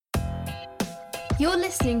You're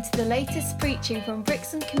listening to the latest preaching from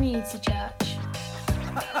Brixham Community Church.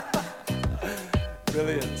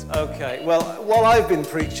 Brilliant. Okay. Well, while I've been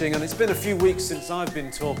preaching, and it's been a few weeks since I've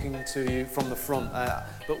been talking to you from the front,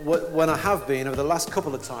 but when I have been, over the last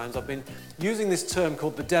couple of times, I've been using this term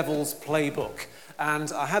called the Devil's Playbook.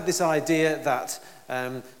 And I had this idea that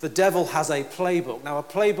the devil has a playbook. Now, a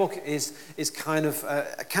playbook is kind of,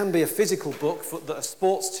 can be a physical book that a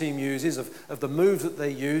sports team uses of the moves that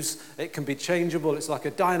they use. It can be changeable. It's like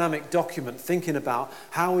a dynamic document thinking about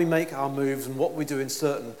how we make our moves and what we do in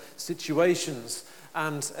certain situations.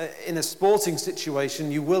 And in a sporting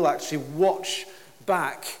situation, you will actually watch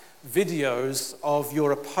back videos of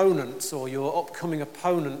your opponents or your upcoming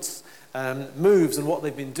opponents' moves and what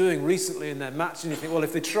they've been doing recently in their match, and you think, well,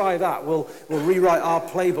 if they try that, we'll rewrite our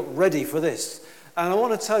playbook ready for this. And I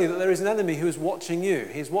want to tell you that there is an enemy who is watching you.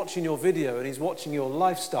 He's watching your video and he's watching your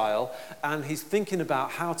lifestyle, and he's thinking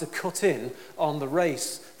about how to cut in on the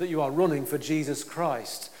race that you are running for Jesus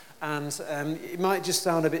Christ. And it might just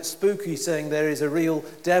sound a bit spooky saying there is a real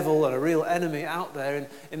devil and a real enemy out there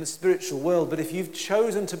in the spiritual world. But if you've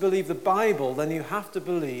chosen to believe the Bible, then you have to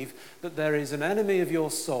believe that there is an enemy of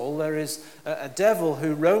your soul. There is a devil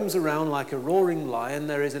who roams around like a roaring lion.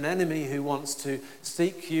 There is an enemy who wants to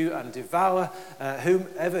seek you and devour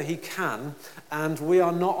whomever he can. And we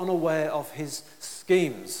are not unaware of his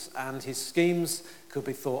schemes. And his schemes could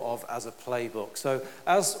be thought of as a playbook. So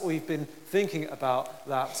as we've been thinking about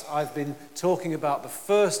that, I've been talking about the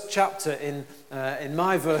first chapter in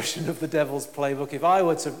my version of the Devil's Playbook. If I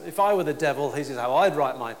were the devil, this is how I'd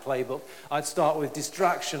write my playbook. I'd start with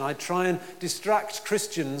distraction. I'd try and distract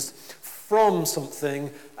Christians from something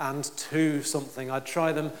and to something. I'd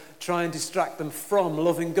try and distract them from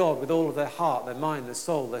loving God with all of their heart, their mind, their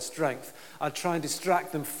soul, their strength. I'd try and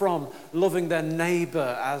distract them from loving their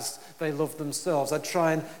neighbour as they love themselves. I'd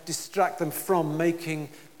try and distract them from making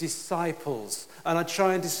disciples. And I'd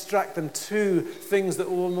try and distract them to things that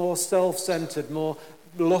were more self-centered, more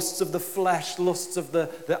lusts of the flesh, lusts of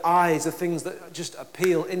the eyes, the things that just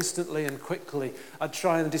appeal instantly and quickly. I'd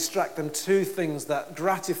try and distract them to things that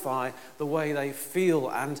gratify the way they feel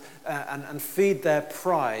and feed their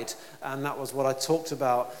pride. And that was what I talked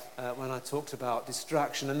about when I talked about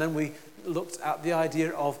distraction. And then we looked at the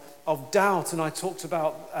idea of doubt, and I talked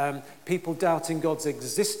about people doubting God's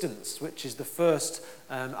existence, which is the first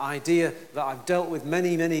idea that I've dealt with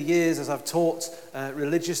many, many years as I've taught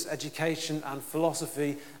religious education and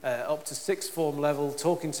philosophy up to sixth form level,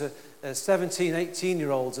 talking to 17,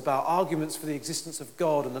 18-year-olds about arguments for the existence of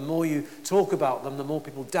God, and the more you talk about them, the more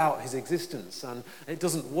people doubt his existence, and it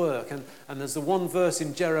doesn't work. And there's the one verse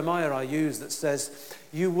in Jeremiah I use that says,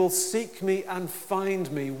 "You will seek me and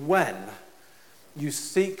find me when you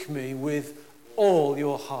seek me with all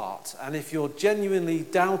your heart." And if you're genuinely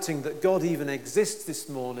doubting that God even exists this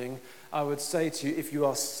morning, I would say to you, if you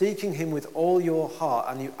are seeking him with all your heart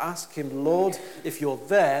and you ask him, Lord, if you're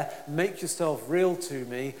there, make yourself real to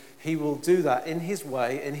me, he will do that in his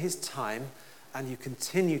way, in his time, and you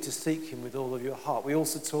continue to seek him with all of your heart. We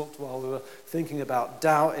also talked while we were thinking about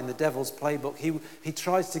doubt in the Devil's Playbook. He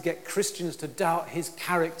tries to get Christians to doubt his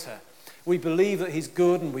character. We believe that he's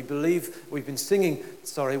good, and we believe, we've been singing,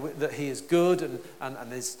 that he is good,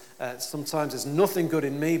 and there's, sometimes there's nothing good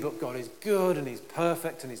in me, but God is good, and he's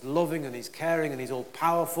perfect, and he's loving, and he's caring, and he's all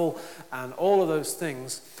powerful, and all of those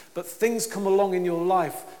things. But things come along in your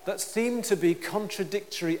life that seem to be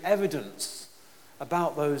contradictory evidence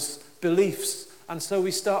about those beliefs. And so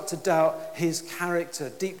we start to doubt his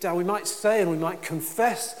character. Deep down, we might say and we might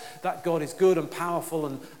confess that God is good and powerful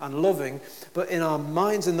and loving, but in our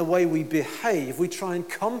minds and the way we behave, we try and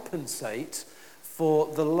compensate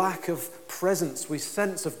for the lack of presence we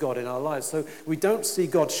sense of God in our lives. So we don't see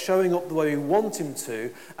God showing up the way we want him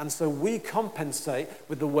to, and so we compensate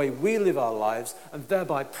with the way we live our lives, and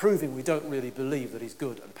thereby proving we don't really believe that he's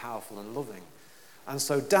good and powerful and loving. And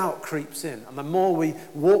so doubt creeps in, and the more we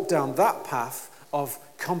walk down that path of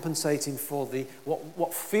compensating for the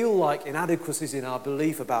what feel like inadequacies in our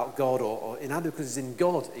belief about God, or inadequacies in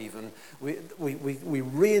God even, we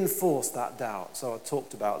reinforce that doubt. So I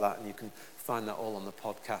talked about that, and you can find that all on the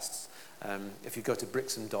podcasts. If you go to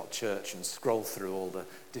brixham.church and scroll through all the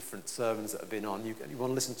different sermons that have been on, you want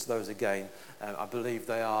to listen to those again. I believe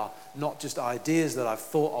they are not just ideas that I've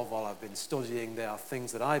thought of while I've been studying, they are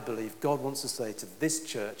things that I believe God wants to say to this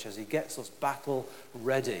church as he gets us battle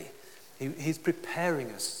ready. He's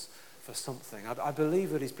preparing us for something. I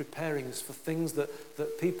believe that he's preparing us for things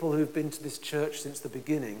that people who've been to this church since the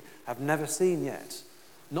beginning have never seen yet.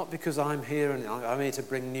 Not because I'm here and I'm here to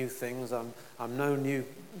bring new things. I'm no new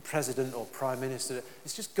president or prime minister.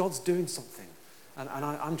 It's just God's doing something. And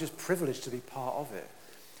I'm just privileged to be part of it.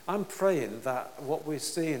 I'm praying that what we're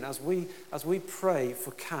seeing as we pray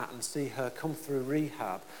for Kat and see her come through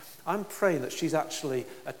rehab, I'm praying that she's actually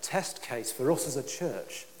a test case for us as a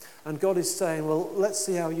church. And God is saying, well, let's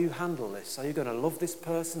see how you handle this. Are you going to love this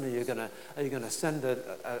person? Are you going to send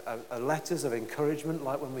a letters of encouragement,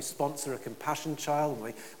 like when we sponsor a compassion child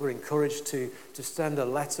and we're encouraged to send a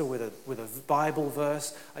letter with a Bible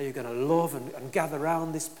verse? Are you going to love and gather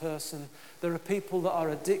around this person? There are people that are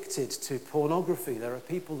addicted to pornography. There are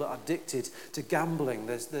people that are addicted to gambling.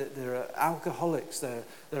 There are alcoholics. There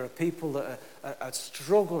are people that are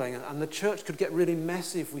struggling. And the church could get really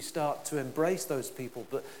messy if we start to embrace those people.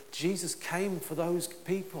 But Jesus came for those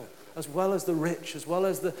people, as well as the rich, as well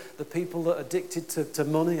as the people that are addicted to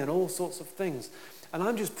money and all sorts of things. And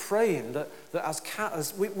I'm just praying that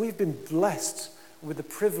as we've been blessed with the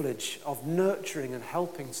privilege of nurturing and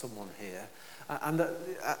helping someone here. And that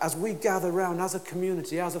as we gather around as a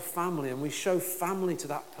community, as a family, and we show family to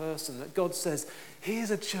that person, that God says, here's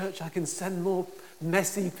a church I can send more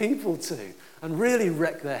messy people to and really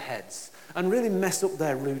wreck their heads and really mess up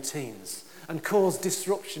their routines and cause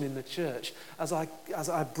disruption in the church as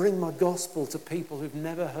I bring my gospel to people who've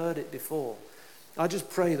never heard it before. I just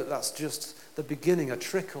pray that that's just the beginning, a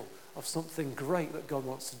trickle of something great that God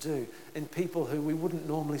wants to do in people who we wouldn't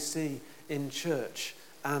normally see in church.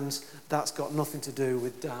 And that's got nothing to do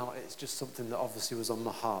with doubt. It's just something that obviously was on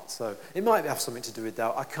my heart. So it might have something to do with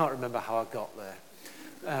doubt. I can't remember how I got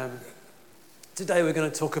there. Today we're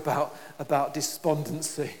going to talk about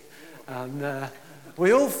despondency. And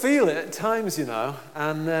we all feel it at times, you know.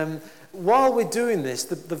 And while we're doing this,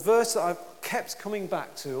 the verse that I've kept coming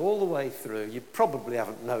back to all the way through, you probably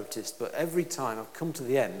haven't noticed, but every time I've come to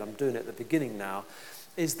the end, I'm doing it at the beginning now,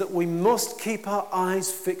 is that we must keep our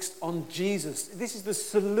eyes fixed on Jesus. This is the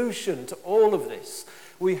solution to all of this.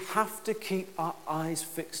 We have to keep our eyes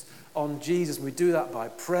fixed on Jesus. We do that by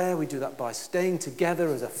prayer. We do that by staying together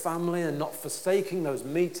as a family and not forsaking those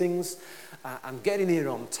meetings and getting here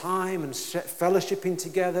on time and fellowshipping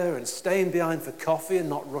together and staying behind for coffee and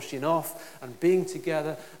not rushing off and being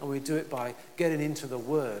together. And we do it by getting into the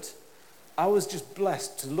Word. I was just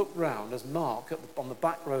blessed to look round as Mark on the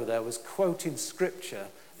back row there was quoting scripture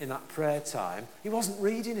in that prayer time. He wasn't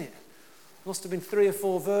reading it. It must have been 3 or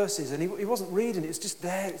 4 verses, and he wasn't reading it. It's just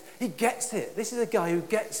there. He gets it. This is a guy who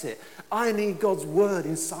gets it. I need God's word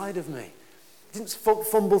inside of me. He didn't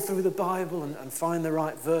fumble through the Bible and find the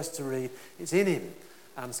right verse to read. It's in him.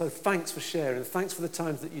 And so thanks for sharing. Thanks for the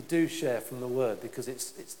times that you do share from the word, because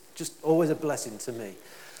it's just always a blessing to me.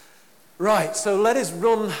 Right, so let us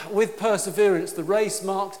run with perseverance the race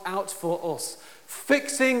marked out for us,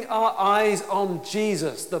 fixing our eyes on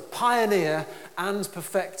Jesus, the pioneer and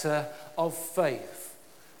perfecter of faith.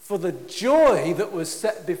 For the joy that was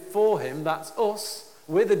set before him, that's us,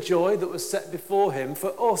 we're the joy that was set before him.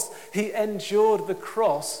 For us, he endured the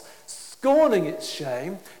cross, scorning its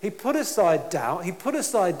shame. He put aside doubt, he put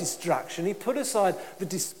aside distraction, he put aside the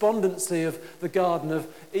despondency of the Garden of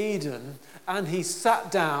Eden, and he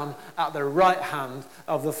sat down at the right hand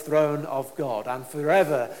of the throne of God. And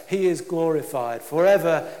forever he is glorified,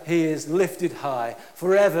 forever he is lifted high,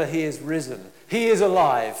 forever he is risen. He is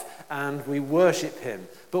alive, and we worship him.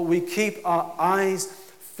 But we keep our eyes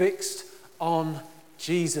fixed on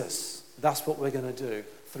Jesus. That's what we're going to do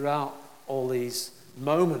throughout all these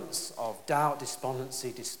moments of doubt,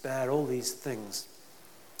 despondency, despair, all these things.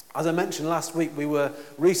 As I mentioned last week, we were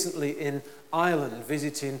recently in Ireland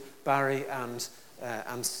visiting Barry and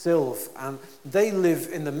Sylv, and they live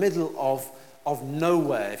in the middle of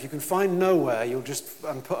nowhere. If you can find nowhere, you'll just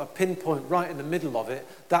put a pinpoint right in the middle of it.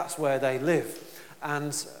 That's where they live.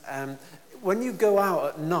 And when you go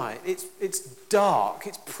out at night, it's dark.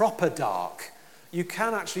 It's proper dark. You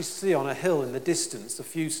can actually see on a hill in the distance a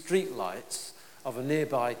few street lights of a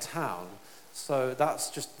nearby town. So that's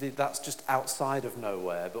just outside of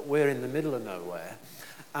nowhere, but we're in the middle of nowhere.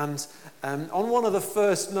 And on one of the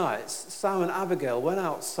first nights, Sam and Abigail went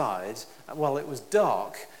outside while it was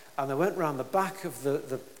dark, and they went round the back of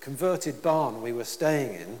the converted barn we were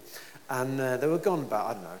staying in, and they were gone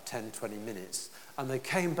about, 10, 20 minutes, and they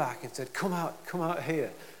came back and said, come out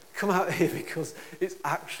here, because it's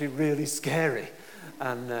actually really scary.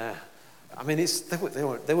 And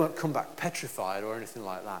they won't come back petrified or anything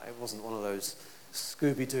like that. It wasn't one of those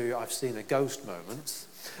Scooby-Doo, I've seen a ghost moments.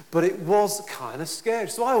 But it was kind of scary.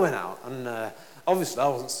 So I went out, and obviously I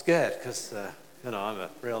wasn't scared because, I'm a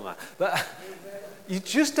real man. But you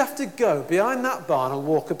just have to go behind that barn and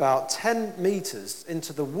walk about 10 meters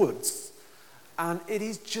into the woods, and it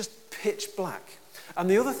is just pitch black. And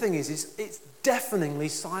the other thing is it's deafeningly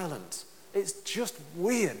silent. It's just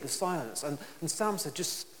weird, the silence. And Sam said,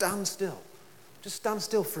 just stand still. Just stand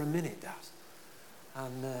still for a minute, Dad.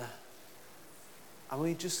 And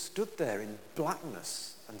we just stood there in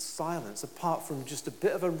blackness and silence, apart from just a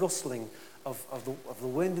bit of a rustling of the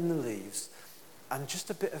wind in the leaves, and just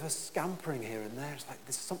a bit of a scampering here and there. It's like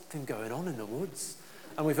there's something going on in the woods.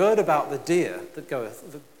 And we've heard about the deer that go,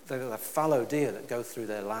 the fallow deer that go through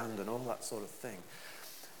their land and all that sort of thing.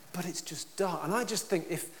 But it's just dark. And I just think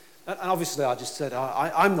and obviously I just said,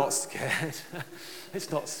 I'm not scared.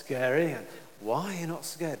 It's not scary. And why are you not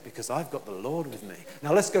scared? Because I've got the Lord with me.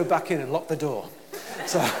 Now let's go back in and lock the door.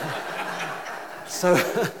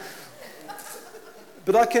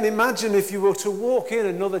 But I can imagine if you were to walk in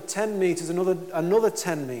another 10 meters, another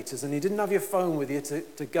 10 meters, and you didn't have your phone with you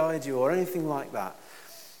to guide you or anything like that,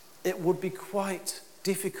 it would be quite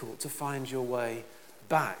difficult to find your way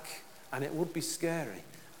back, and it would be scary,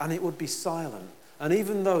 and it would be silent. And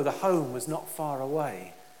even though the home was not far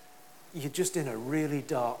away, you're just in a really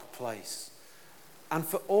dark place. And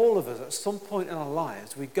for all of us, at some point in our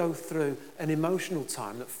lives, we go through an emotional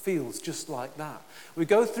time that feels just like that. We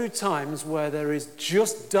go through times where there is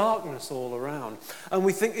just darkness all around. And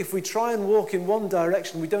we think if we try and walk in one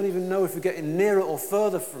direction, we don't even know if we're getting nearer or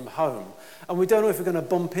further from home. And we don't know if we're going to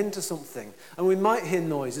bump into something. And we might hear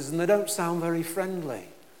noises and they don't sound very friendly.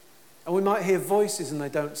 And we might hear voices and they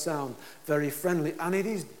don't sound very friendly. And it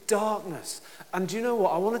is darkness. And do you know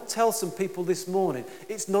what? I want to tell some people this morning,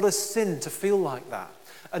 it's not a sin to feel like that.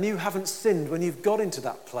 And you haven't sinned when you've got into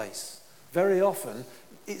that place. Very often,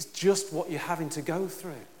 it's just what you're having to go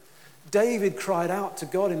through. David cried out to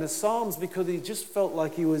God in the Psalms because he just felt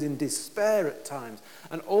like he was in despair at times.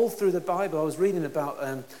 And all through the Bible, I was reading about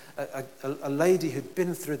a lady who'd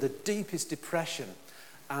been through the deepest depression.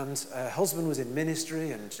 And her husband was in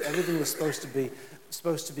ministry and everything was supposed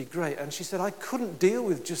to be great. And she said, I couldn't deal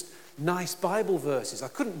with just nice Bible verses. I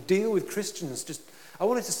couldn't deal with Christians. I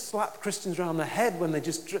wanted to slap Christians around the head when they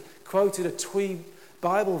just quoted a twee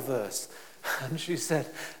Bible verse. And she said,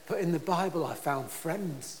 but in the Bible I found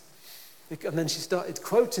friends. And then she started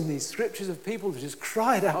quoting these scriptures of people who just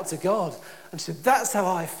cried out to God. And she said, that's how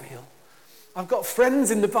I feel. I've got friends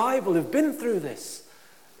in the Bible who've been through this.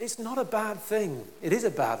 It's not a bad thing. It is a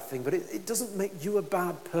bad thing, but it doesn't make you a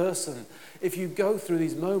bad person if you go through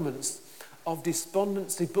these moments of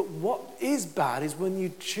despondency. But what is bad is when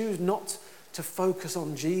you choose not to focus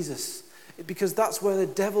on Jesus, because that's where the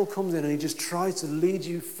devil comes in and he just tries to lead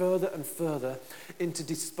you further and further into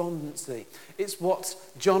despondency. It's what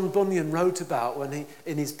John Bunyan wrote about when he,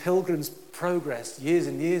 in his Pilgrim's Progress years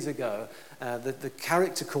and years ago, the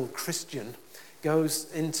character called Christian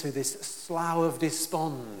goes into this slough of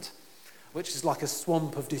despond, which is like a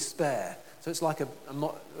swamp of despair. So it's like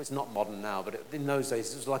it's not modern now, but in those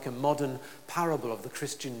days it was like a modern parable of the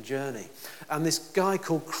Christian journey. And this guy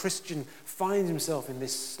called Christian finds himself in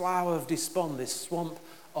this slough of despond, this swamp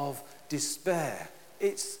of despair.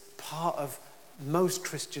 It's part of most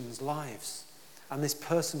Christians' lives. And this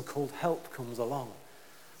person called help comes along.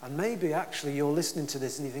 And maybe actually you're listening to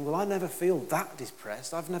this and you think, well, I never feel that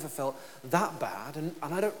depressed. I've never felt that bad. And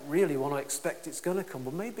I don't really want to expect it's going to come.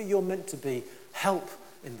 Well, maybe you're meant to be help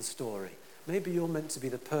in the story. Maybe you're meant to be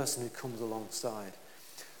the person who comes alongside.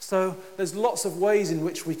 So there's lots of ways in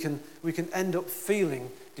which we can end up feeling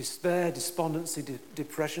despair, despondency,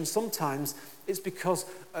 depression. Sometimes it's because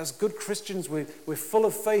as good Christians we're full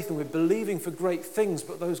of faith and we're believing for great things,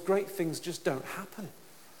 but those great things just don't happen.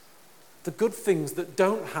 The good things that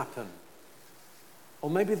don't happen. Or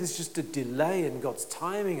maybe there's just a delay in God's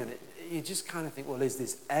timing and you just kind of think, well, is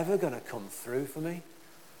this ever going to come through for me?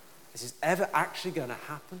 Is this ever actually going to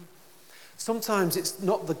happen? Sometimes it's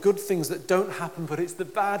not the good things that don't happen, but it's the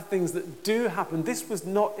bad things that do happen. This was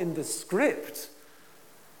not in the script.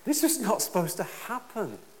 This was not supposed to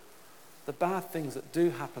happen. The bad things that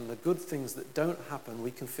do happen, the good things that don't happen.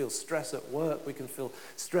 We can feel stress at work. We can feel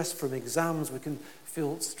stress from exams. We can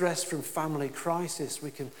feel stress from family crisis. We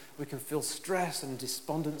can feel stress and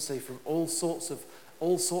despondency from all sorts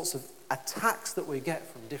of attacks that we get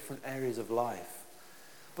from different areas of life.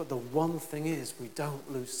 But the one thing is, we don't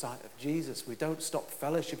lose sight of Jesus. We don't stop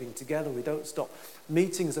fellowshipping together. We don't stop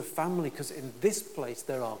meeting as a family, because in this place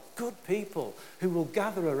there are good people who will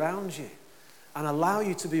gather around you and allow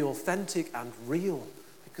you to be authentic and real,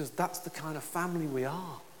 because that's the kind of family we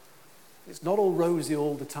are. It's not all rosy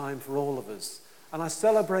all the time for all of us. And I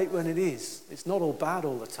celebrate when it is. It's not all bad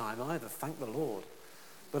all the time either, thank the Lord.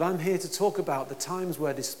 But I'm here to talk about the times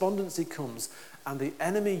where despondency comes and the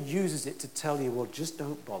enemy uses it to tell you, well, just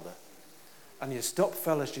don't bother. and you stop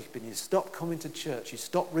fellowshipping, you stop coming to church, you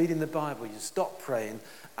stop reading the Bible, you stop praying,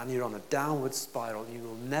 and you're on a downward spiral. You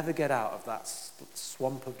will never get out of that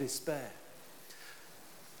swamp of despair.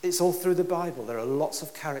 It's all through the Bible. There are lots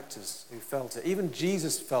of characters who felt it. Even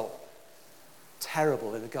Jesus felt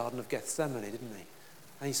terrible in the Garden of Gethsemane, didn't he?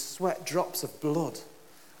 And he sweat drops of blood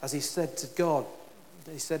as he said to God,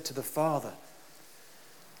 he said to the Father,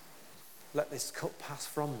 let this cup pass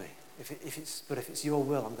from me. But if it's your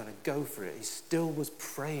will, I'm going to go for it. He still was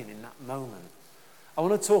praying in that moment. I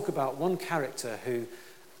want to talk about one character who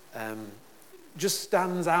just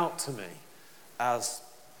stands out to me as,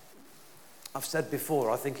 I've said before,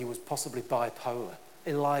 I think he was possibly bipolar.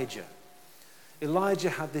 Elijah. Elijah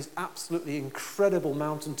had this absolutely incredible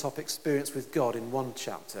mountaintop experience with God in one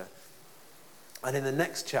chapter. And in the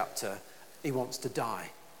next chapter, he wants to die.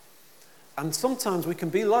 And sometimes we can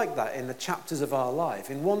be like that in the chapters of our life.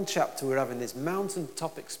 In one chapter, we're having this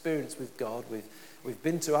mountaintop experience with God. We've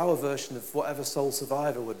been to our version of whatever Soul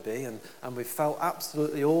Survivor would be, and we've felt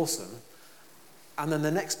absolutely awesome. And then the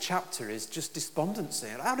next chapter is just despondency.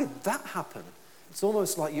 And how did that happen? It's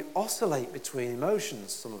almost like you oscillate between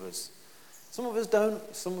emotions, some of us. Some of us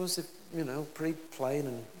don't. Some of us are, pretty plain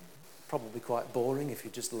and probably quite boring if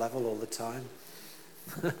you just level all the time.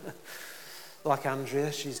 Like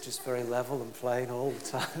Andrea, she's just very level and plain all the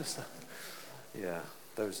time. So, yeah,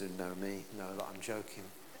 those who know me know that I'm joking.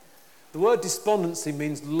 The word despondency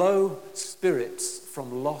means low spirits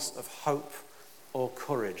from loss of hope or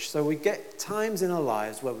courage. So we get times in our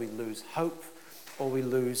lives where we lose hope or we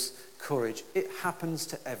lose courage. It happens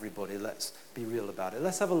to everybody. Let's be real about it.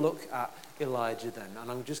 Let's have a look at Elijah then.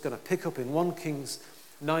 And I'm just going to pick up in 1 Kings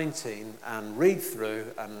 19 and read through.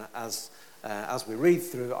 And as we read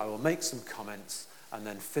through, I will make some comments and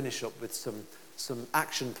then finish up with some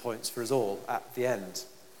action points for us all at the end.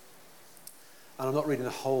 And I'm not reading the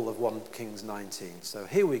whole of 1 Kings 19. So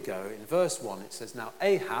here we go. In verse 1, it says, now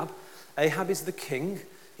Ahab is the king.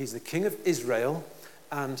 He's the king of Israel.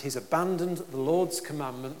 And he's abandoned the Lord's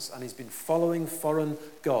commandments and he's been following foreign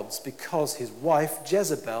gods because his wife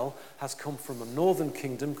Jezebel has come from a northern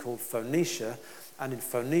kingdom called Phoenicia. And in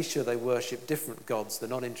Phoenicia, they worship different gods. They're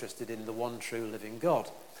not interested in the one true living God.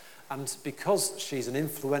 And because she's an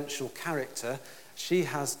influential character, she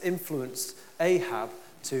has influenced Ahab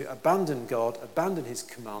to abandon God, abandon his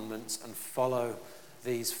commandments, and follow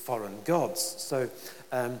these foreign gods. So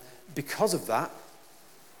because of that,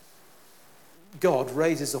 God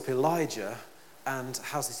raises up Elijah and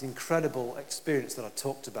has this incredible experience that I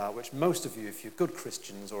talked about, which most of you, if you're good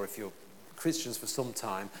Christians or if you're Christians for some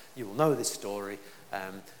time, you will know this story.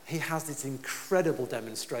 He has this incredible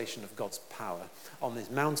demonstration of God's power on this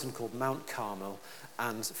mountain called Mount Carmel,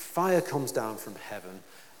 and fire comes down from heaven.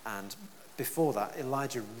 And before that,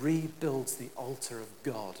 Elijah rebuilds the altar of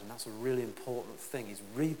God, and that's a really important thing. He's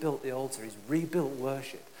rebuilt the altar, he's rebuilt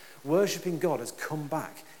worship. Worshipping God has come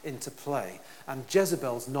back into play, and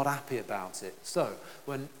Jezebel's not happy about it. So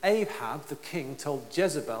when Ahab, the king, told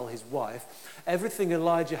Jezebel, his wife, everything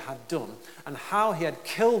Elijah had done and how he had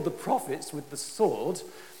killed the prophets with the sword,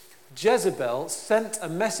 Jezebel sent a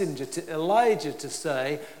messenger to Elijah to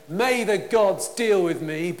say, may the gods deal with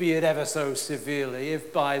me, be it ever so severely,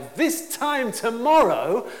 if by this time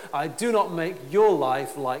tomorrow I do not make your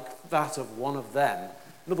life like that of one of them.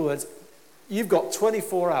 In other words, you've got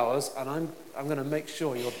 24 hours and I'm going to make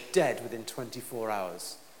sure you're dead within 24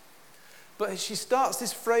 hours. But she starts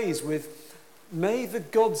this phrase with, may the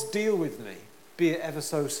gods deal with me, be it ever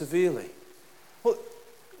so severely. Well,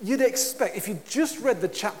 you'd expect, if you just read the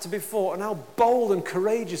chapter before and how bold and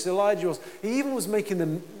courageous Elijah was, he even was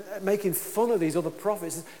making fun of these other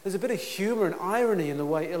prophets. There's a bit of humor and irony in the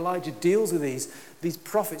way Elijah deals with these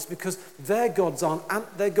prophets, because their God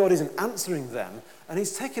isn't answering them, and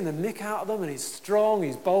he's taking the mick out of them, and he's strong,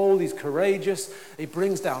 he's bold, he's courageous, he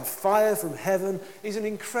brings down fire from heaven. He's an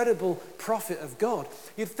incredible prophet of God.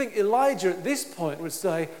 You'd think Elijah at this point would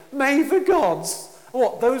say, may the gods,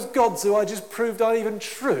 what, those gods who I just proved aren't even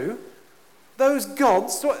true? Those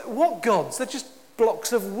gods, what gods? They're just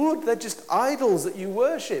blocks of wood. They're just idols that you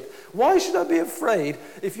worship. Why should I be afraid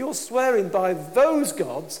if you're swearing by those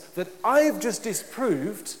gods that I've just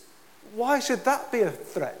disproved? Why should that be a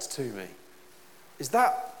threat to me? Is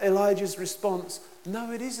that Elijah's response?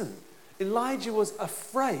 No, it isn't. Elijah was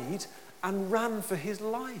afraid and ran for his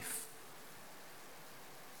life.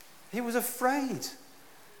 He was afraid.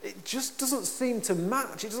 It just doesn't seem to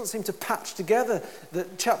match. It doesn't seem to patch together the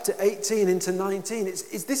chapter 18 into 19.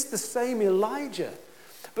 Is this the same Elijah?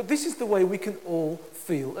 But this is the way we can all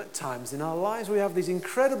feel at times in our lives. We have these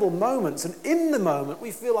incredible moments, and in the moment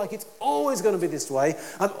we feel like it's always going to be this way.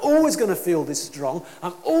 I'm always going to feel this strong.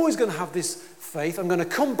 I'm always going to have this faith. I'm going to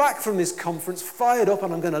come back from this conference fired up,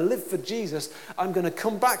 and I'm going to live for Jesus. I'm going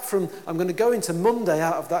to go into Monday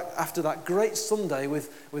after that great Sunday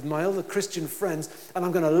with my other Christian friends, and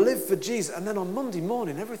I'm going to live for Jesus. And then on Monday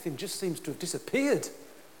morning, everything just seems to have disappeared.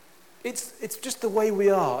 It's just the way we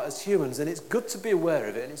are as humans, and it's good to be aware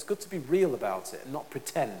of it, and it's good to be real about it and not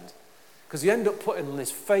pretend. Because you end up putting on this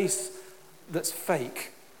face that's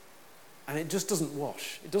fake, and it just doesn't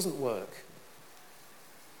wash. It doesn't work.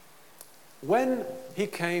 When he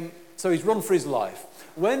came, so he's run for his life.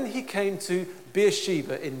 When he came to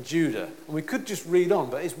Beersheba in Judah, and we could just read on,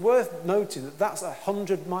 but it's worth noting that that's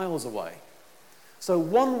 100 miles away. So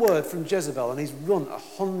one word from Jezebel, and he's run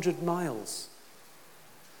 100 miles.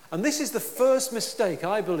 And this is the first mistake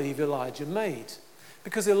I believe Elijah made,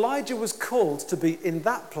 because Elijah was called to be in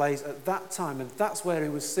that place at that time, and that's where he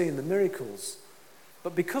was seeing the miracles.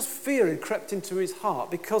 But because fear had crept into his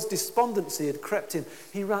heart, because despondency had crept in,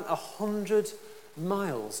 he ran 100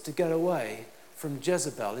 miles to get away from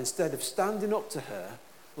Jezebel instead of standing up to her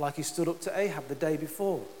like he stood up to Ahab the day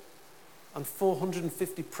before. And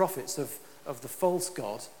 450 prophets of the false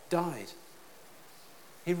god died.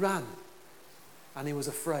 He ran. And he was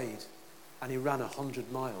afraid, and he ran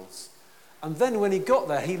 100 miles. And then when he got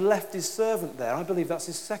there, he left his servant there. I believe that's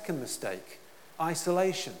his second mistake.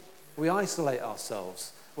 Isolation. We isolate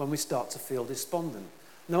ourselves when we start to feel despondent.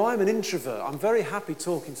 Now, I'm an introvert. I'm very happy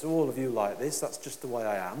talking to all of you like this. That's just the way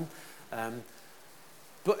I am.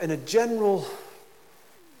 But in a general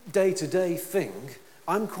day-to-day thing,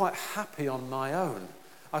 I'm quite happy on my own.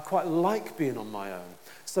 I quite like being on my own.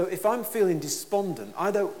 So if I'm feeling despondent, I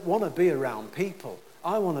don't want to be around people.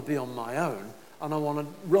 I want to be on my own, and I want to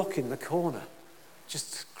rock in the corner,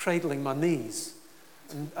 just cradling my knees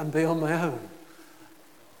and be on my own.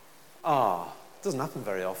 It doesn't happen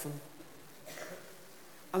very often.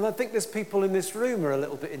 And I think there's people in this room who are a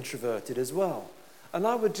little bit introverted as well. And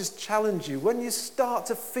I would just challenge you, when you start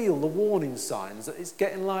to feel the warning signs that it's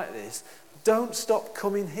getting like this, don't stop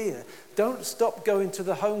coming here. Don't stop going to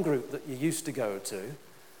the home group that you used to go to.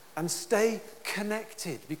 And stay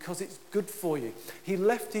connected, because it's good for you. He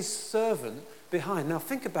left his servant behind. Now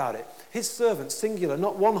think about it. His servant, singular,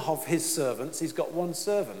 not one of his servants. He's got one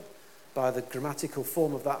servant by the grammatical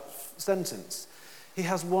form of that sentence. He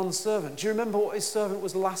has one servant. Do you remember what his servant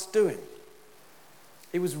was last doing?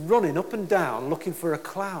 He was running up and down looking for a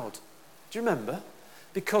cloud. Do you remember?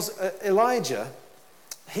 Because Elijah,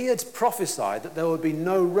 he had prophesied that there would be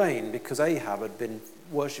no rain because Ahab had been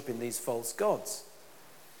worshipping these false gods.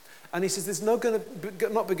 And he says, there's not going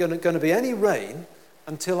to be any rain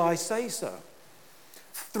until I say so.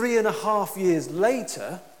 3.5 years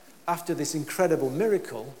later, after this incredible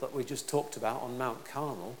miracle that we just talked about on Mount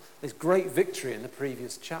Carmel, this great victory in the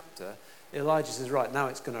previous chapter, Elijah says, right, now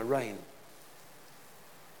it's going to rain.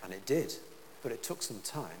 And it did, but it took some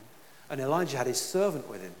time. And Elijah had his servant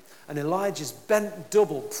with him. And Elijah's bent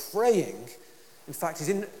double praying. In fact, he's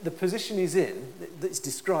in the position he's in, that's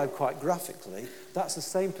described quite graphically. That's the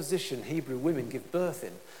same position Hebrew women give birth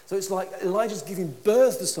in. So it's like Elijah's giving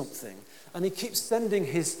birth to something, and he keeps sending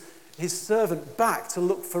his servant back to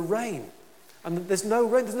look for rain. And there's no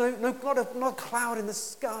rain, there's not a cloud in the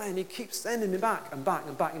sky, and he keeps sending him back and back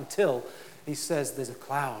and back until he says there's a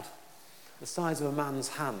cloud the size of a man's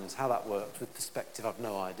hand. How that worked with perspective, I've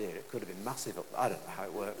no idea. It could have been massive. I don't know how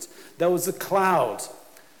it worked. There was a cloud.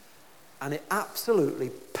 And it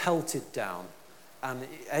absolutely pelted down. And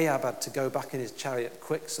Ahab had to go back in his chariot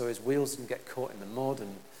quick so his wheels didn't get caught in the mud.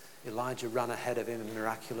 And Elijah ran ahead of him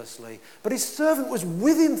miraculously. But his servant was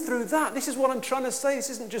with him through that. This is what I'm trying to say. This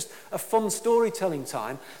isn't just a fun storytelling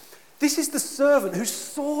time. This is the servant who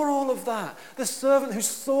saw all of that. The servant who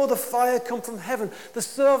saw the fire come from heaven. The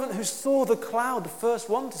servant who saw the cloud, the first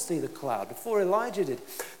one to see the cloud before Elijah did.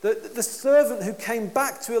 The servant who came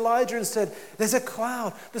back to Elijah and said, there's a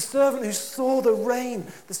cloud. The servant who saw the rain.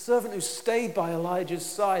 The servant who stayed by Elijah's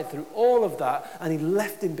side through all of that, and he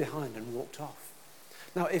left him behind and walked off.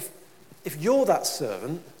 Now, if you're that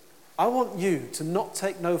servant, I want you to not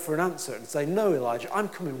take no for an answer and say, no, Elijah, I'm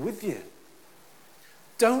coming with you.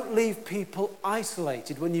 Don't leave people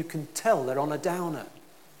isolated when you can tell they're on a downer.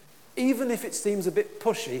 Even if it seems a bit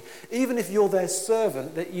pushy, even if you're their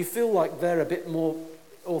servant, that you feel like they're a bit more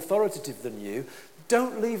authoritative than you,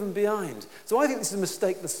 don't leave them behind. So I think this is a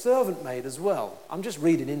mistake the servant made as well. I'm just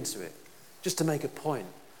reading into it, just to make a point.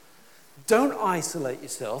 Don't isolate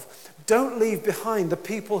yourself. Don't leave behind the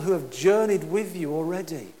people who have journeyed with you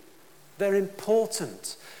already. They're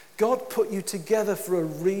important. God put you together for a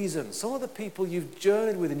reason. Some of the people you've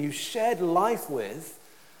journeyed with and you've shared life with,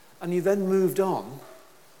 and you then moved on,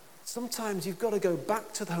 sometimes you've got to go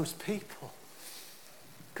back to those people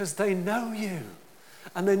because they know you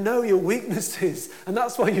and they know your weaknesses, and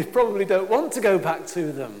that's why you probably don't want to go back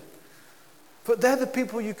to them. But they're the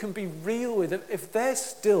people you can be real with. If they're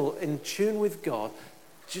still in tune with God,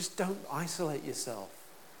 just don't isolate yourself.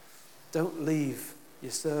 Don't leave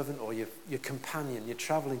your servant or your companion, your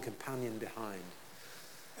traveling companion behind.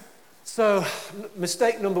 So,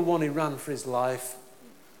 mistake number one, he ran for his life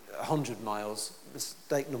 100 miles.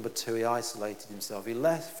 Mistake number two, he isolated himself. He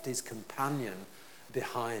left his companion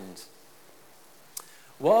behind.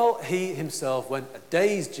 While he himself went a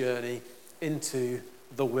day's journey into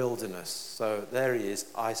the wilderness. So there he is,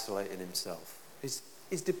 isolating himself.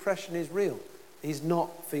 His depression is real. He's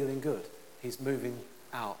not feeling good. He's moving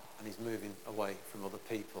out and he's moving away from other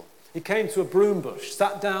people. He came to a broom bush,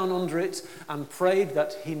 sat down under it and prayed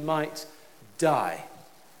that he might die.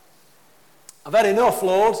 "I've had enough,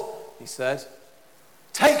 Lord," he said.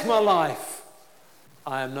 "Take my life.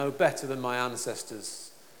 I am no better than my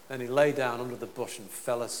ancestors." Then he lay down under the bush and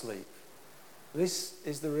fell asleep. This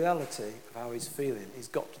is the reality of how he's feeling. He's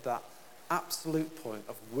got to that absolute point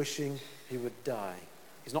of wishing he would die.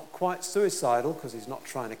 He's not quite suicidal because he's not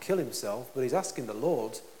trying to kill himself, but he's asking the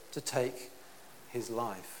Lord to take his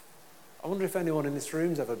life. I wonder if anyone in this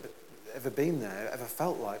room's ever been there, ever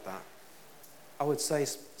felt like that. I would say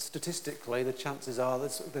statistically the chances are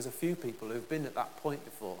there's a few people who've been at that point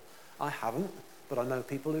before. I haven't, but I know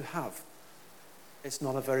people who have. It's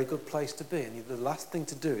not a very good place to be, and the last thing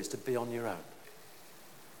to do is to be on your own.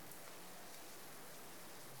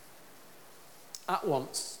 At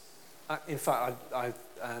once, in fact, I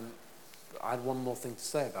had one more thing to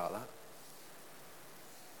say about that.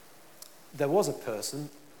 There was a person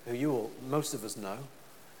who most of us know,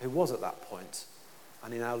 who was at that point,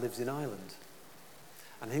 and he now lives in Ireland.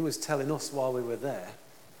 And he was telling us while we were there,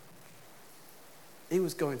 he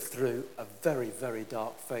was going through a very, very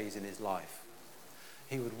dark phase in his life.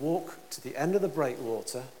 He would walk to the end of the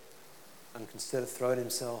breakwater and consider throwing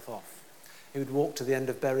himself off. He would walk to the end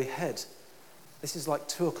of Berry Head. This is like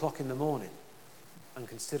 2 o'clock in the morning, and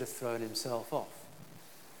consider throwing himself off.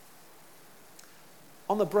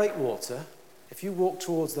 On the breakwater, if you walk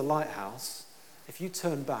towards the lighthouse, if you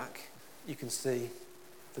turn back, you can see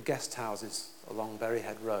the guest houses along Berry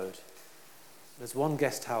Head Road. There's one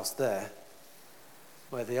guest house there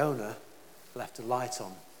where the owner left a light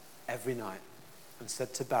on every night and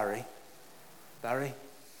said to Barry, "Barry,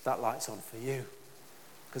 that light's on for you,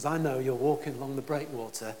 because I know you're walking along the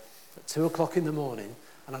breakwater at 2 o'clock in the morning,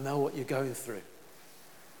 and I know what you're going through.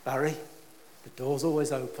 Barry, the door's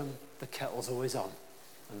always open, the kettle's always on,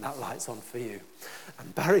 and that light's on for you."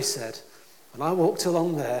 And Barry said, "When I walked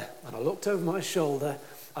along there and I looked over my shoulder,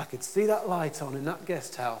 I could see that light on in that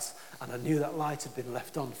guest house, and I knew that light had been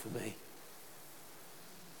left on for me."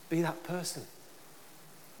 Be that person.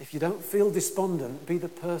 If you don't feel despondent, be the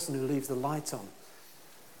person who leaves the light on.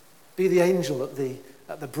 Be the angel at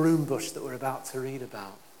the broom bush that we're about to read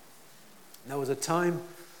about. And there was a time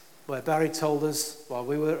where Barry told us, while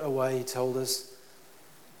we were away, he told us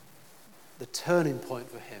the turning point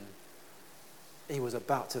for him. He was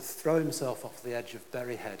about to throw himself off the edge of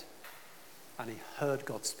Berry Head, and he heard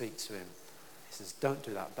God speak to him. He says, "Don't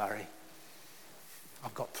do that, Barry.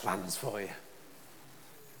 I've got plans for you."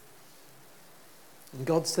 And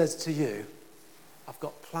God says to you, "I've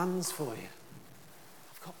got plans for you.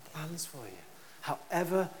 I've got plans for you."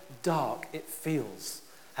 However dark it feels,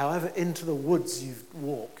 however into the woods you've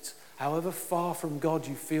walked, however far from God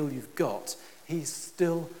you feel you've got, He's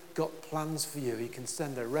still got plans for you. He can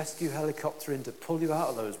send a rescue helicopter in to pull you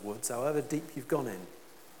out of those woods, however deep you've gone in.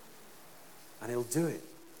 And He'll do it.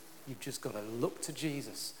 You've just got to look to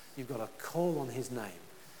Jesus. You've got to call on His name.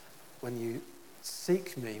 When you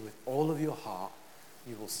seek me with all of your heart,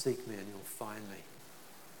 you will seek me and you'll find me.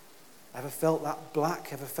 Ever felt that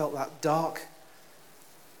black? Ever felt that dark?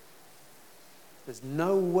 There's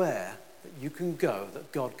nowhere that you can go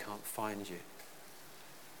that God can't find you.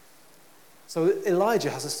 So Elijah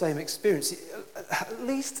has the same experience. At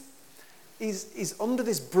least he's under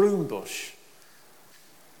this broom bush,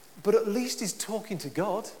 but at least he's talking to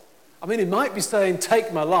God. I mean, he might be saying,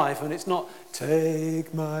 "Take my life," and it's not,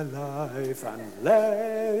 "Take my life and let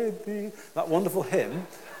it be." That wonderful hymn,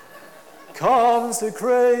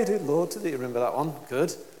 "Consecrated Lord to thee." Remember that one?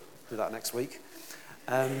 Good. Do that next week.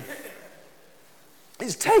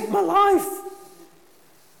 It's "take my life."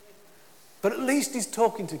 But at least he's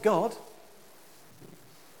talking to God.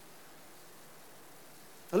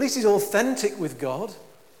 At least he's authentic with God.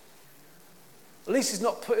 At least he's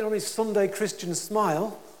not putting on his Sunday Christian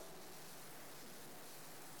smile.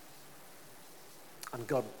 And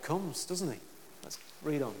God comes, doesn't he? Let's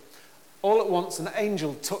read on. All at once an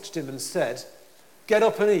angel touched him and said, "Get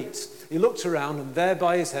up and eat." He looked around, and there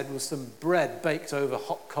by his head was some bread baked over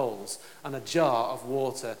hot coals and a jar of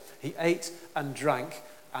water. He ate and drank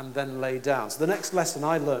and then lay down. So the next lesson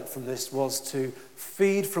I learnt from this was to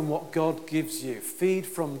feed from what God gives you. Feed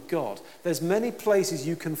from God. There's many places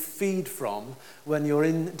you can feed from when you're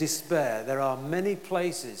in despair. There are many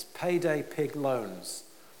places. Payday pig loans.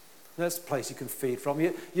 That's a place you can feed from.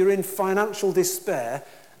 You're in financial despair.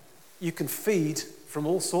 You can feed from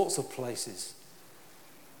all sorts of places.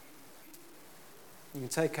 You can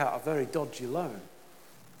take out a very dodgy loan.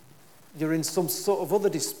 You're in some sort of other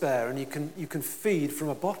despair, and you can feed from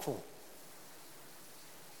a bottle.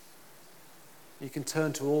 You can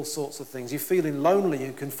turn to all sorts of things. You're feeling lonely,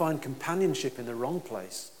 you can find companionship in the wrong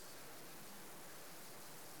place.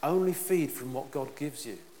 Only feed from what God gives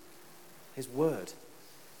you, his word.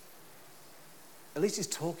 At least he's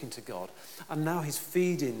talking to God, and now he's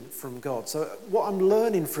feeding from God. So what I'm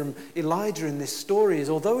learning from Elijah in this story is,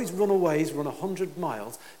 although he's run away, he's run 100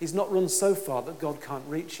 miles, he's not run so far that God can't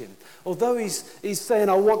reach him. Although he's saying,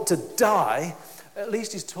 "I want to die," at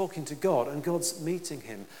least he's talking to God, and God's meeting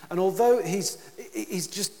him. And although he's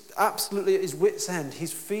just absolutely at his wit's end,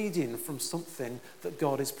 he's feeding from something that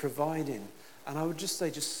God is providing. And I would just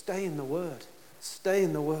say, just stay in the Word. Stay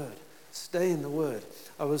in the Word. Stay in the Word.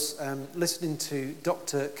 I was listening to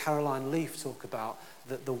Dr. Caroline Leaf talk about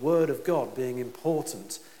the Word of God being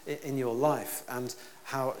important in your life, and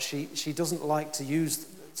how she doesn't like to use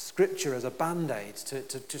Scripture as a band-aid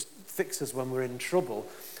to just fix us when we're in trouble.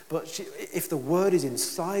 But if the Word is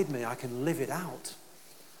inside me, I can live it out.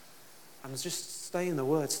 And just stay in the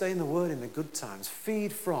Word. Stay in the Word in the good times.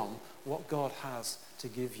 Feed from what God has to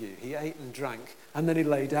give you. He ate and drank, and then he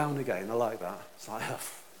lay down again. I like that. It's like,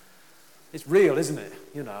 it's real, isn't it?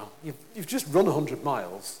 You know, you've just run 100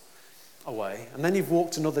 miles away, and then you've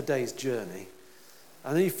walked another day's journey,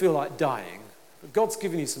 and then you feel like dying. But God's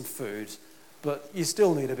given you some food, but you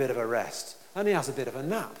still need a bit of a rest. And he has a bit of a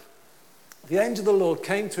nap. The angel of the Lord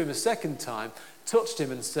came to him a second time, touched him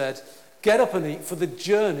and said, "Get up and eat, for the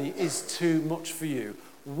journey is too much for you."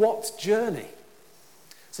 What journey?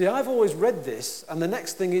 See, I've always read this, and the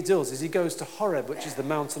next thing he does is he goes to Horeb, which is the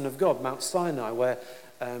mountain of God, Mount Sinai, where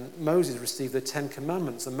Moses received the 10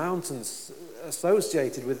 Commandments, a mountain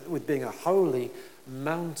associated with being a holy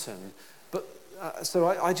mountain. But so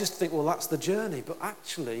I just think, well, that's the journey. But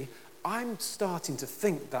actually, I'm starting to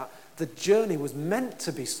think that the journey was meant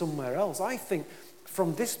to be somewhere else. I think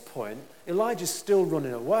from this point, Elijah's still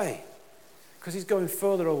running away, because he's going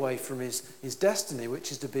further away from his destiny,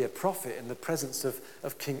 which is to be a prophet in the presence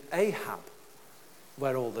of King Ahab,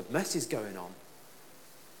 where all the mess is going on.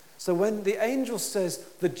 So when the angel says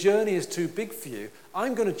the journey is too big for you,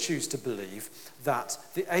 I'm going to choose to believe that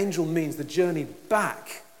the angel means the journey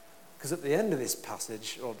back. Because at the end of this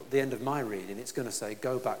passage, or at the end of my reading, it's going to say,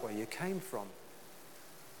 go back where you came from.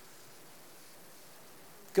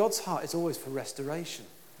 God's heart is always for restoration.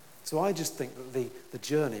 So I just think that the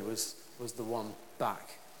journey was the one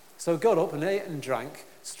back. So got up and ate and drank,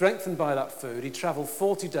 strengthened by that food. He travelled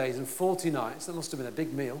 40 days and 40 nights. That must have been a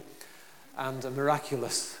big meal and a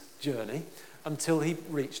miraculous journey, until he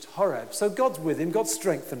reached Horeb. So God's with him, God's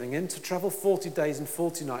strengthening him to travel 40 days and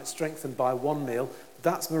 40 nights strengthened by one meal.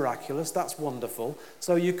 That's miraculous, that's wonderful.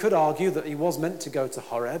 So you could argue that he was meant to go to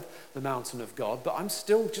Horeb, the mountain of God, but I'm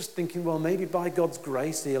still just thinking, well, maybe by God's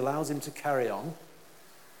grace he allows him to carry on,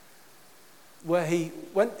 where he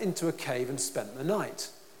went into a cave and spent the night.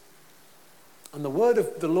 And the word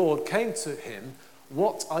of the Lord came to him,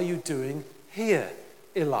 "What are you doing here,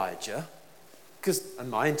 Elijah?" And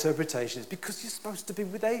my interpretation is, because you're supposed to be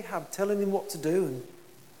with Ahab, telling him what to do and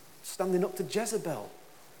standing up to Jezebel,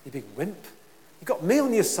 you big wimp. You've got me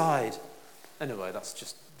on your side. Anyway, that's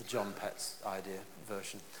just the John Pett's idea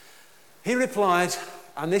version. He replied,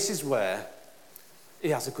 and this is where he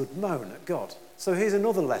has a good moan at God. So here's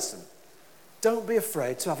another lesson. Don't be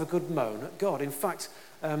afraid to have a good moan at God. In fact,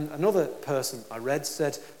 another person I read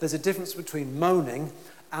said there's a difference between moaning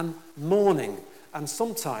and mourning. And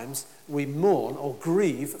sometimes we mourn or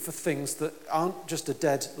grieve for things that aren't just a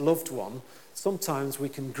dead loved one. Sometimes we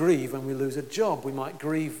can grieve when we lose a job. We might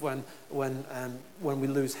grieve when we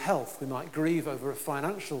lose health. We might grieve over a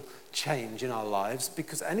financial change in our lives,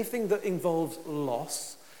 because anything that involves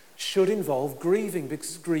loss should involve grieving,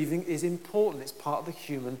 because grieving is important. It's part of the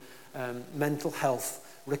human mental health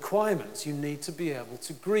requirements. You need to be able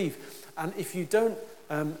to grieve. And if you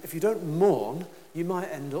don't mourn, you might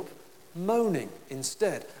end up moaning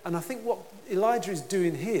instead. And I think what Elijah is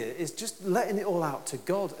doing here is just letting it all out to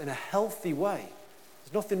God in a healthy way.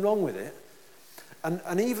 There's nothing wrong with it.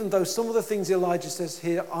 And even though some of the things Elijah says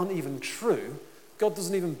here aren't even true, God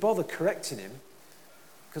doesn't even bother correcting him,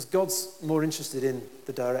 because God's more interested in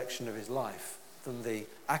the direction of his life than the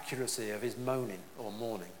accuracy of his moaning or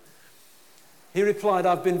mourning. He replied,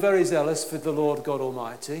 I've been very zealous for the Lord God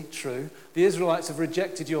Almighty, true. The Israelites have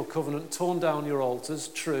rejected your covenant, torn down your altars,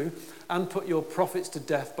 true, and put your prophets to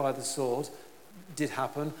death by the sword, did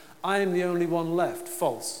happen. I am the only one left,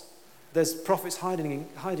 false. There's prophets hiding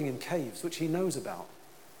in caves, which he knows about.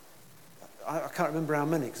 I can't remember how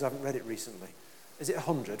many, because I haven't read it recently. Is it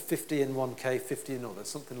 100? 50 in one cave, 50 in another,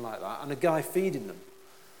 something like that, and a guy feeding them.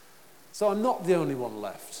 So I'm not the only one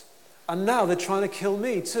left. And now they're trying to kill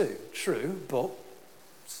me too. True, but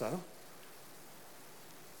so.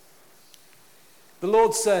 The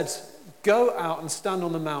Lord said, go out and stand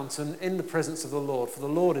on the mountain in the presence of the Lord, for the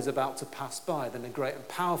Lord is about to pass by. Then a great and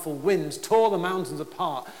powerful wind tore the mountains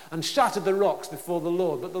apart and shattered the rocks before the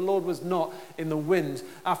Lord. But the Lord was not in the wind.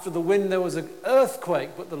 After the wind there was an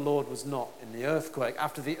earthquake, but the Lord was not in the earthquake.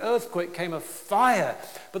 After the earthquake came a fire,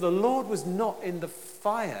 but the Lord was not in the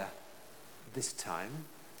fire this time.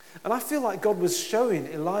 And I feel like God was showing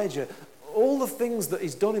Elijah all the things that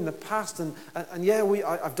he's done in the past. And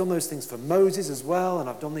I've done those things for Moses as well, and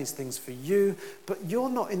I've done these things for you. But you're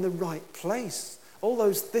not in the right place. All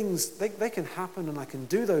those things, they can happen, and I can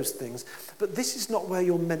do those things. But this is not where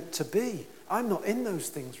you're meant to be. I'm not in those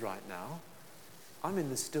things right now. I'm in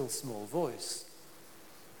the still small voice.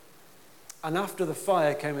 And after the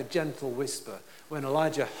fire came a gentle whisper. When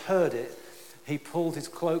Elijah heard it, he pulled his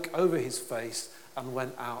cloak over his face and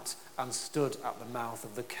went out and stood at the mouth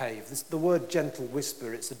of the cave. The word gentle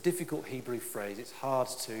whisper, it's a difficult Hebrew phrase. It's hard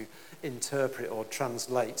to interpret or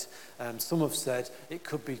translate. Some have said it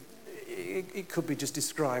could be just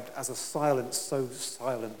described as a silence so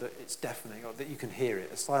silent that it's deafening, or that you can hear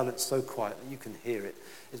it. A silence so quiet that you can hear it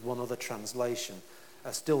is one other translation.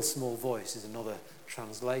 A still small voice is another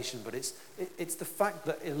translation, but it's the fact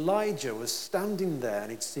that Elijah was standing there and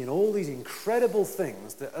he'd seen all these incredible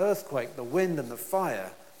things, the earthquake, the wind and the fire,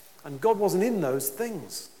 and God wasn't in those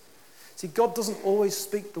things. See, God doesn't always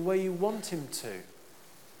speak the way you want him to.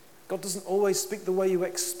 God doesn't always speak the way you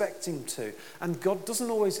expect him to, and God doesn't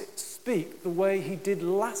always speak the way he did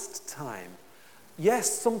last time.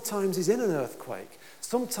 Yes, sometimes he's in an earthquake.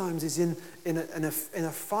 Sometimes he's in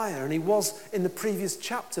a fire, and he was in the previous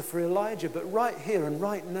chapter for Elijah. But right here and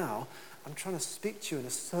right now, I'm trying to speak to you in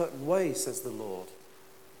a certain way, says the Lord.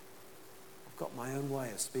 I've got my own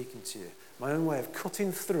way of speaking to you, my own way of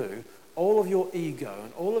cutting through all of your ego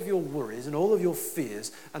and all of your worries and all of your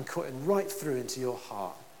fears and cutting right through into your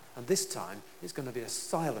heart. And this time, it's going to be a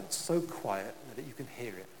silence so quiet that you can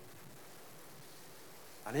hear it.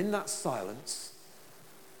 And in that silence,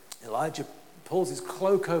 Elijah pulls his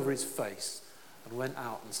cloak over his face and went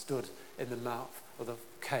out and stood in the mouth of the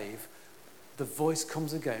cave. The voice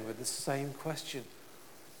comes again with the same question.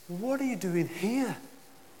 What are you doing here,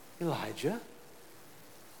 Elijah?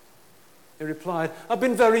 He replied, I've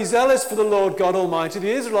been very zealous for the Lord God Almighty.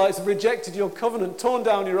 The Israelites have rejected your covenant, torn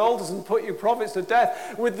down your altars and put your prophets to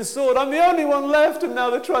death with the sword. I'm the only one left, and now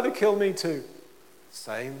they're trying to kill me too.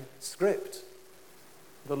 Same script.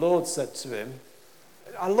 The Lord said to him,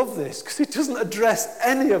 I love this because it doesn't address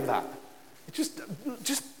any of that. It just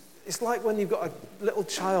it's like when you've got a little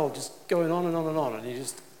child just going on and on and on, and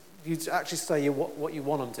you actually say what you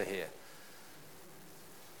want them to hear.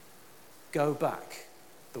 Go back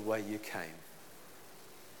the way you came.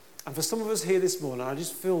 And for some of us here this morning, I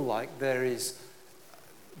just feel like there is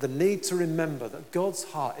the need to remember that God's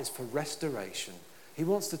heart is for restoration. He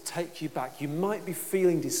wants to take you back. You might be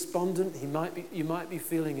feeling despondent. You might be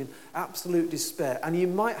feeling in absolute despair. And you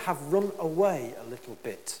might have run away a little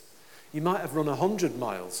bit. You might have run 100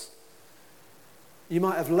 miles. You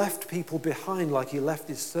might have left people behind like he left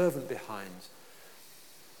his servant behind.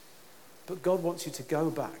 But God wants you to go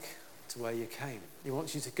back to where you came. He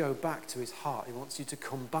wants you to go back to his heart. He wants you to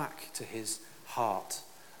come back to his heart.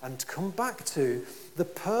 And to come back to the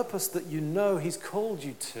purpose that you know he's called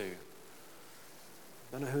you to.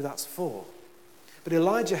 I don't know who that's for. But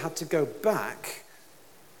Elijah had to go back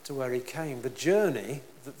to where he came. The journey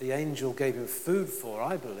that the angel gave him food for,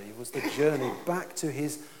 I believe, was the journey back to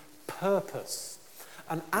his purpose.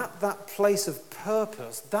 And at that place of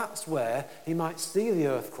purpose, that's where he might see the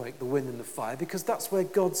earthquake, the wind and the fire, because that's where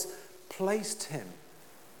God's placed him.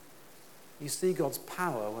 You see God's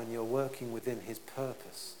power when you're working within his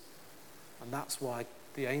purpose. And that's why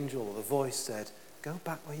the angel or the voice said, go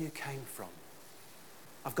back where you came from.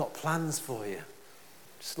 I've got plans for you.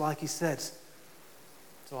 Just like he said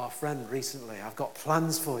to our friend recently, I've got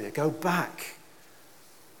plans for you. Go back.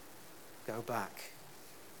 Go back.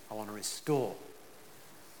 I want to restore.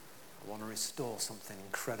 I want to restore something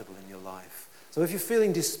incredible in your life. So if you're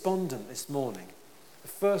feeling despondent this morning, the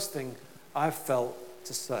first thing I felt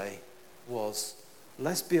to say was,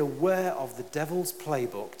 let's be aware of the devil's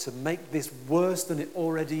playbook to make this worse than it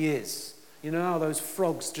already is. You know how those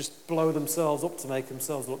frogs just blow themselves up to make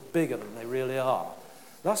themselves look bigger than they really are?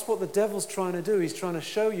 That's what the devil's trying to do. He's trying to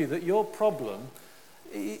show you that your problem,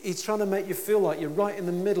 he's trying to make you feel like you're right in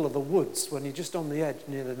the middle of the woods when you're just on the edge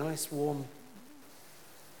near the nice warm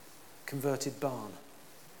converted barn.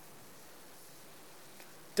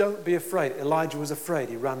 Don't be afraid. Elijah was afraid.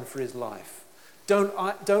 He ran for his life. Don't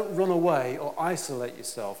run away or isolate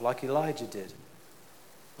yourself like Elijah did.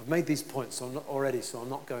 I've made these points already, so I'm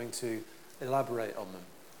not going to elaborate on them.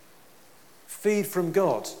 Feed from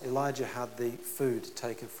God. Elijah had the food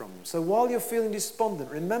taken from him. So while you're feeling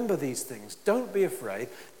despondent, remember these things. Don't be afraid.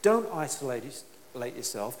 Don't isolate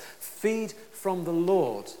yourself. Feed from the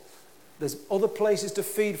Lord. There's other places to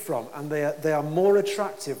feed from, and they are more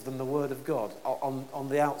attractive than the Word of God on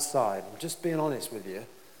the outside. I'm just being honest with you.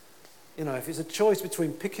 You know, if it's a choice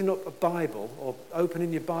between picking up a Bible or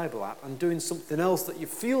opening your Bible app and doing something else that you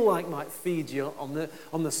feel like might feed you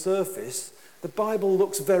on the surface, the Bible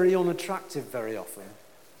looks very unattractive very often.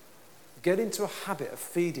 Get into a habit of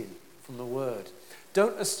feeding from the Word.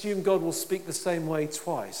 Don't assume God will speak the same way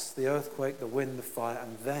twice. The earthquake, the wind, the fire,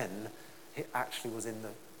 and then it actually was in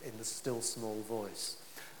the still small voice.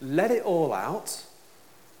 Let it all out.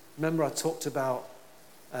 Remember I talked about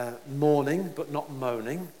mourning but not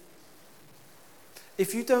moaning.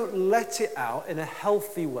 If you don't let it out in a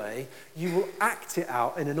healthy way, you will act it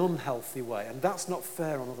out in an unhealthy way, and that's not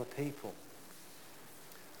fair on other people.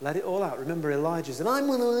 Let it all out. Remember Elijah said,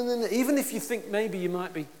 even if you think maybe you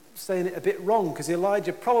might be saying it a bit wrong, because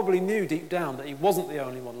Elijah probably knew deep down that he wasn't the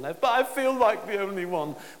only one left, but I feel like the only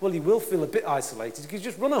one. Well, you will feel a bit isolated because you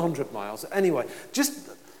just run 100 miles. Anyway, just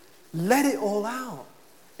let it all out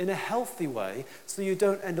in a healthy way so you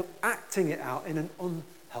don't end up acting it out in an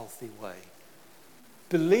unhealthy way.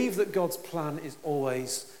 Believe that God's plan is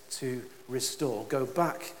always to restore. Go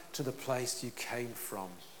back to the place you came from.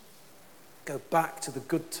 Go back to the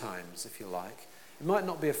good times, if you like. It might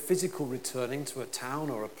not be a physical returning to a town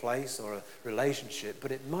or a place or a relationship,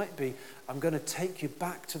 but it might be, I'm going to take you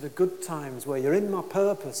back to the good times where you're in my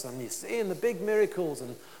purpose and you're seeing the big miracles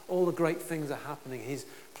and all the great things are happening. His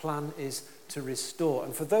plan is to restore.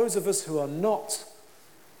 And for those of us who are not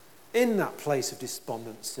in that place of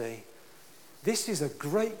despondency, this is a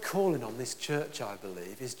great calling on this church, I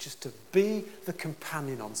believe, is just to be the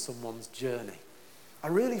companion on someone's journey. I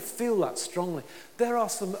really feel that strongly. There are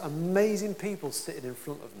some amazing people sitting in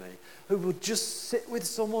front of me who would just sit with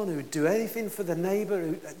someone, who would do anything for the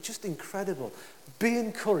neighbour, just incredible. Be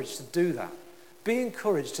encouraged to do that. Be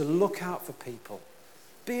encouraged to look out for people.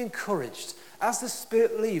 Be encouraged. As the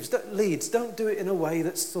Spirit leads, don't do it in a way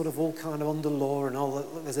that's sort of all kind of under law and all,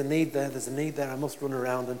 there's a need there, I must run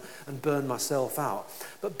around and burn myself out.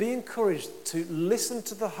 But be encouraged to listen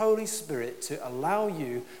to the Holy Spirit to allow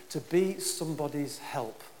you to be somebody's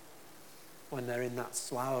help when they're in that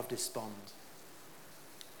slough of despond.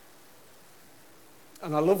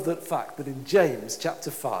 And I love the fact that in James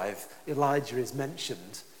chapter 5, Elijah is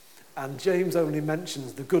mentioned, and James only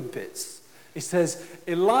mentions the good bits. He says,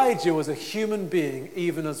 Elijah was a human being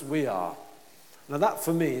even as we are. Now that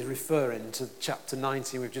for me is referring to chapter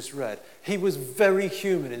 19 we've just read. He was very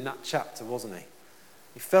human in that chapter, wasn't he?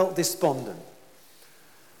 He felt despondent.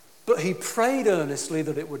 But he prayed earnestly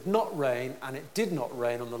that it would not rain, and it did not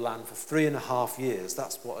rain on the land for 3.5 years.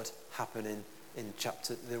 That's what had happened in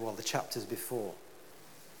the chapters before.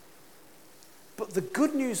 But the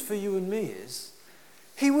good news for you and me is,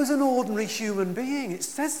 he was an ordinary human being. It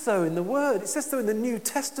says so in the Word. It says so in the New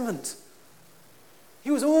Testament.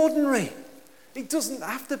 He was ordinary. He doesn't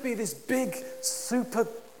have to be this big, super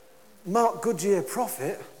Mark Goodyear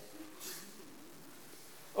prophet,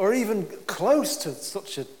 or even close to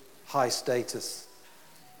such a high status.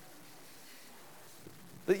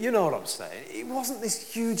 But you know what I'm saying. He wasn't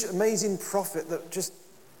this huge, amazing prophet that just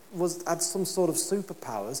had some sort of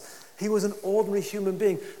superpowers. He was an ordinary human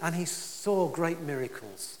being, and he saw great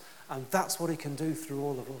miracles. And that's what he can do through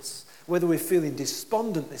all of us. Whether we're feeling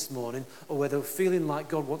despondent this morning, or whether we're feeling like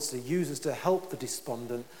God wants to use us to help the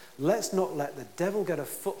despondent, let's not let the devil get a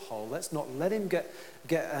foothold. Let's not let him get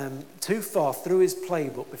too far through his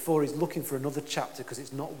playbook before he's looking for another chapter because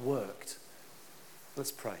it's not worked.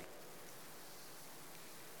 Let's pray.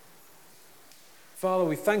 Father,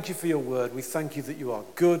 we thank you for your word. We thank you that you are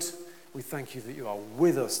good. We thank you that you are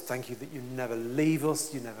with us. Thank you that you never leave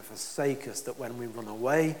us, you never forsake us, that when we run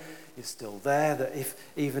away, you're still there, that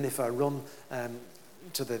even if I run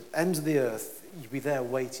to the ends of the earth, you'll be there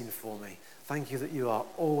waiting for me. Thank you that you are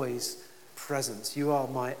always present. You are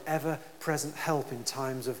my ever-present help in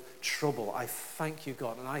times of trouble. I thank you,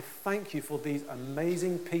 God, and I thank you for these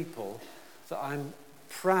amazing people that I'm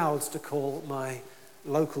proud to call my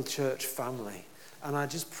local church family. And I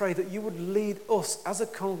just pray that you would lead us as a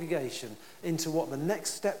congregation into what the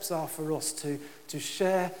next steps are for us to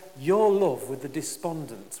share your love with the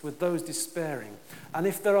despondent, with those despairing. And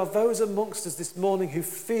if there are those amongst us this morning who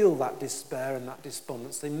feel that despair and that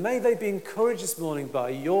despondency, may they be encouraged this morning by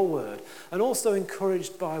your word, and also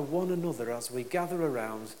encouraged by one another as we gather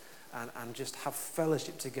around and just have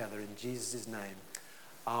fellowship together in Jesus' name.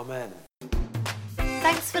 Amen.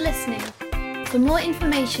 Thanks for listening. For more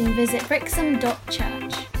information, visit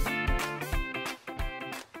brixham.church.